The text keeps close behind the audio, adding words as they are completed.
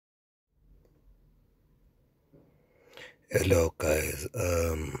Hello guys,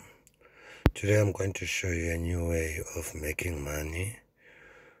 today I'm going to show you a new way of making money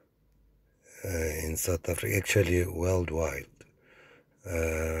in South Africa, actually worldwide.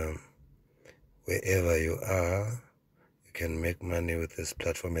 Wherever you are, you can make money with this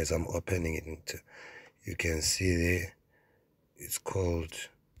platform. As I'm opening it, you can see there, it's called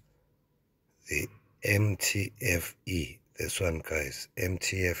the MTFE. This one guys,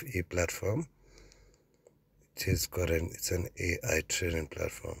 MTFE platform. It's an AI trading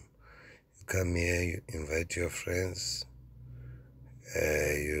platform. You come here, you invite your friends,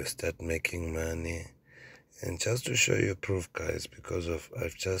 you start making money. And just to show you proof guys, because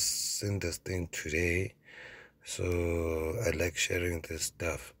I've just seen this thing today, so I like sharing this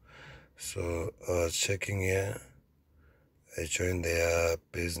stuff. So I was checking here, I joined their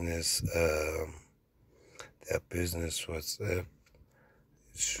business WhatsApp.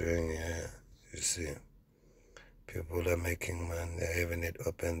 It's showing here, you see people are making money. I haven't yet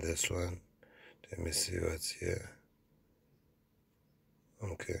opened this one. Let me see what's here.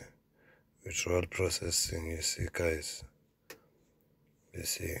 Okay, withdrawal processing. You see guys, you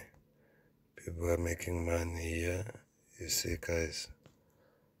see people are making money here. You see guys,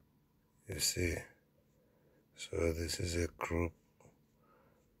 you see. So this is a group,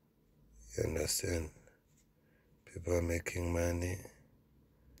 you understand? People are making money.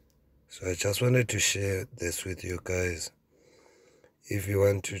 So I just wanted to share this with you guys. If you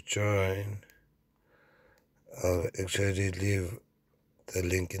want to join, I'll actually leave the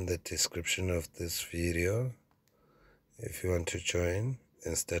link in the description of this video. If you want to join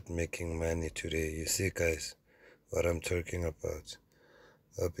and start making money today, you see guys what I'm talking about.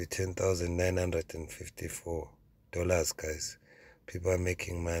 That'll be $10,954 guys. People are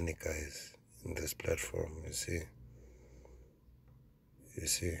making money guys in this platform, you see. You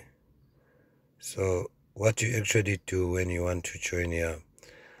see. So what you actually do when you want to join here,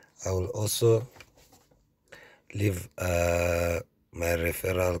 I will also leave my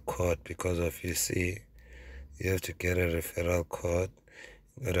referral code, because of, you see, you have to get a referral code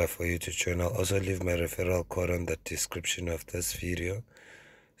in order for you to join. I'll also leave my referral code on the description of this video,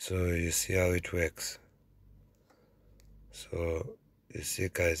 so you see how it works. So you see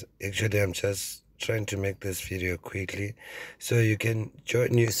guys, actually I'm just trying to make this video quickly so you can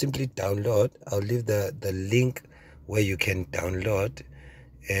join. You simply download, I'll leave the link where you can download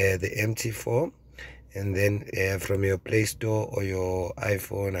the MT4, and then from your Play Store or your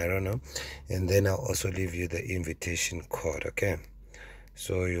iPhone, I don't know, and then I'll also leave you the invitation code. Okay,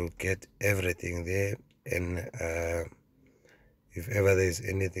 so you'll get everything there. And if ever there's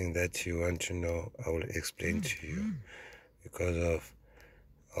anything that you want to know, I will explain to you, because of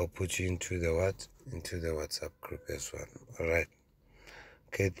I'll put you into the WhatsApp group as well. All right,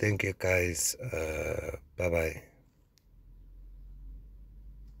 okay, thank you guys. Bye bye.